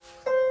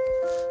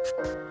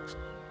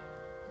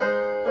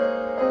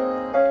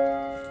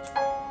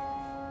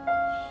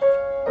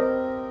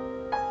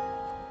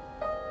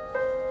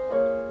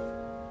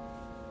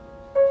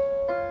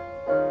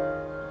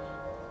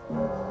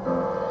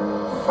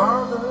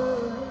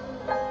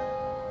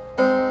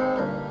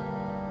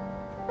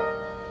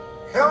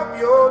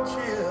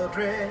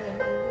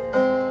children,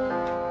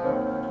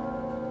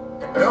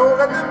 and don't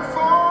let them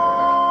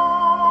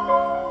fall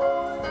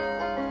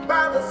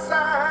by the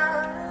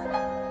side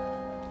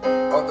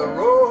of the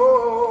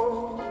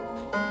road,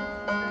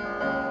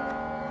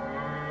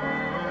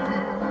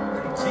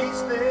 and teach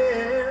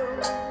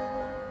them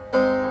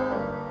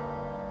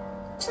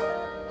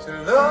to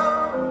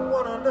love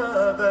one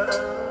another,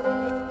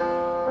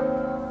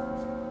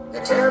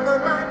 that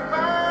heaven might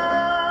find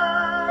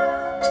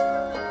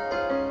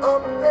a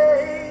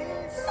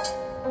place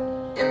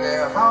in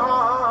their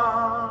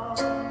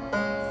hearts.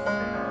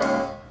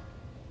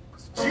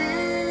 'Cause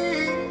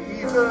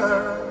Jesus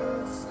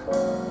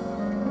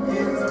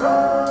is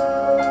love.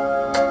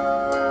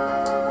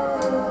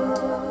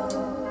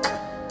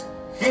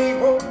 He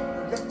won't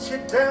let you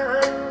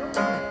down,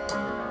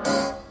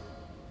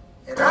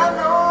 and I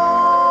know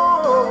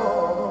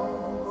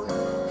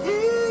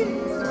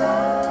He's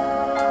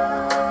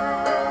mine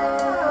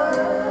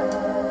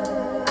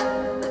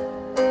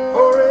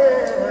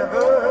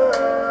forever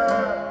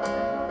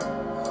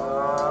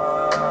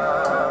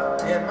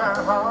in my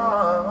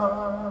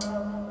heart.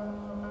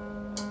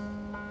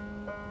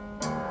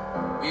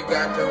 We've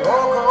got to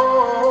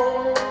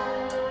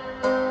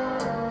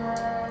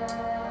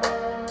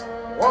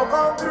walk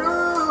on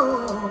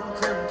through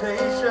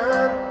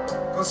temptation,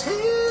 'cause His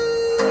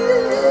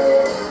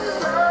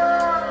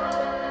love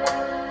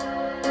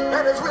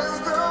and His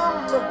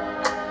wisdom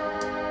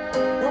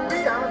will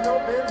be our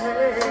helping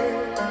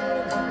hand.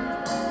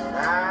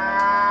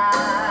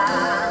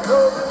 I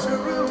know the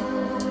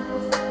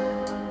truth,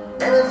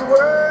 and His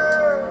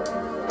word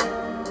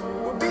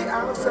will be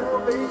our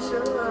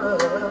salvation.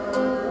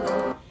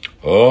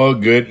 Oh,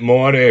 good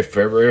morning,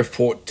 February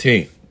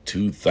 14th,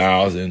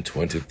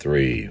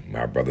 2023.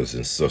 My brothers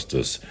and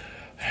sisters,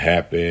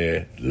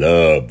 happy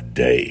Love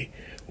Day.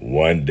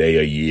 One day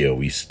a year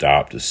we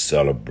stop to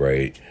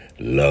celebrate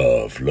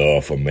love.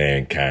 Love for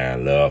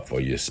mankind, love for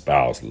your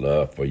spouse,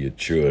 love for your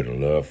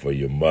children, love for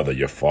your mother,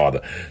 your father,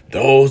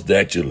 those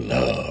that you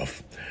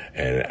love.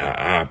 And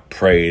I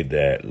pray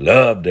that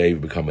Love Day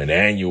will become an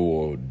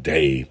annual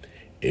day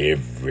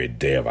every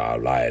day of our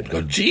lives,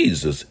 because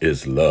Jesus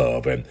is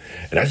love. And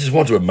I just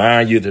want to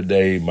remind you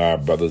today, my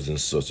brothers and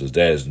sisters,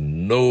 there's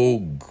no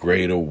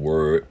greater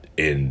word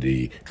in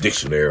the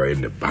dictionary,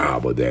 in the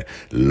Bible, than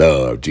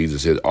love.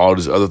 Jesus said all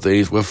these other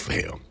things will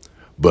fail,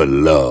 but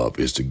love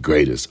is the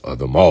greatest of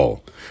them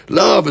all.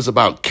 Love is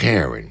about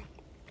caring.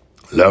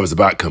 Love is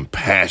about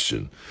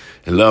compassion.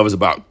 And love is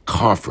about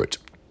comfort.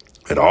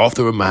 And I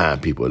often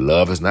remind people,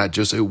 love is not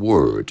just a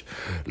word.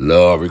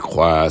 Love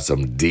requires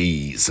some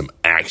deeds, some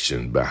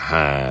action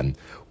behind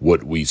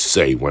what we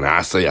say. When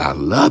I say I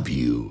love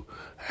you,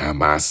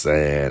 am I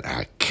saying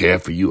I care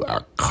for you, I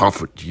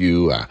comfort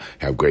you, I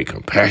have great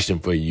compassion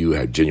for you, I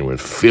have genuine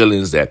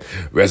feelings that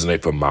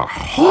resonate from my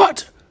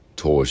heart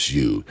towards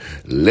you?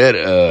 Let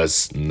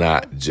us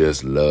not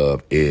just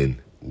love in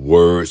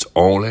words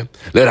only.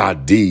 Let our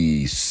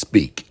deeds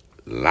speak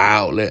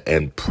loudly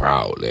and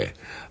proudly.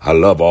 I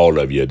love all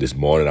of you this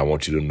morning. I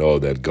want you to know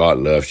that God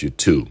loves you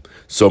too.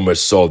 So much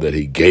so that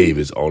He gave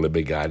His only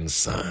begotten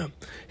Son.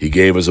 He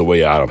gave us a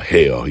way out of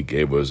hell. He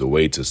gave us a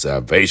way to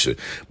salvation.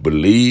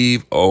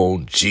 Believe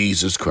on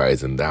Jesus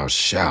Christ and thou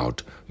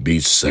shalt be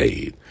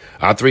saved.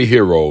 Our three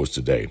heroes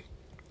today: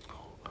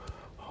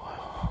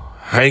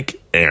 Hank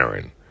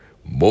Aaron,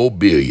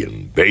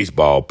 Mobilian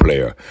baseball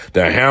player.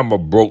 The hammer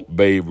broke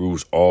Babe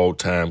Ruth's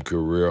all-time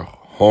career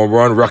home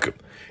run record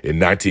in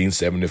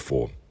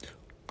 1974.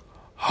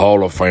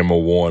 Hall of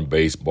Famer won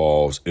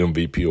baseball's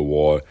MVP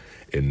award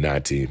in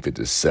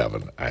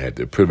 1957. I had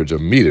the privilege of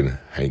meeting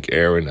Hank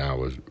Aaron. I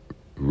was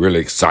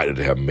really excited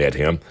to have met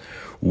him.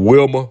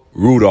 Wilma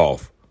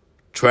Rudolph,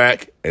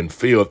 track and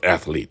field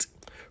athlete.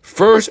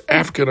 First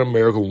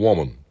African-American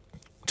woman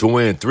to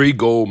win 3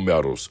 gold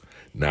medals.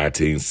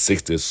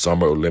 1960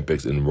 Summer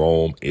Olympics in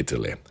Rome,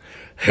 Italy.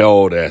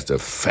 Held as the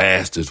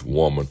fastest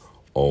woman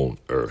on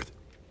earth.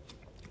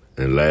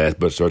 And last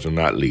but certainly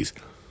not least,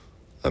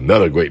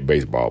 another great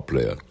baseball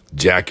player,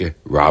 Jackie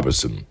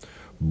Robinson,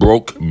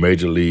 broke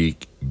Major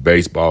League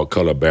Baseball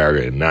color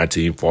barrier in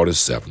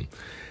 1947,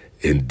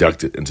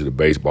 inducted into the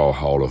Baseball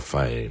Hall of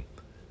Fame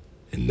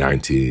in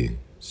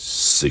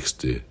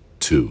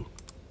 1962.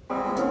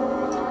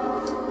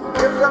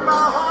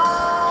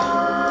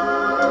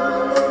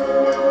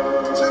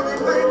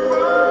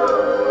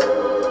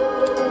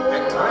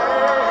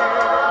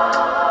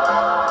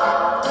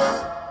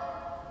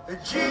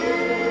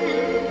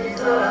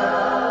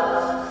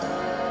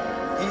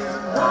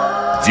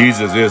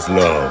 Jesus is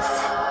love.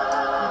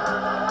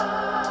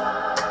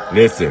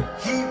 Listen,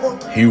 He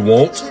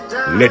won't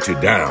let you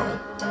down.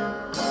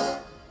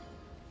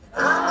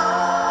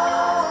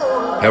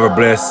 Have a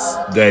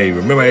blessed day.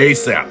 Remember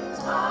ASAP.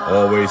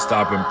 Always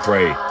stop and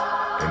pray.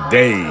 And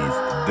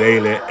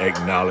daily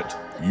acknowledge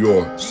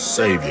your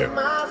Savior.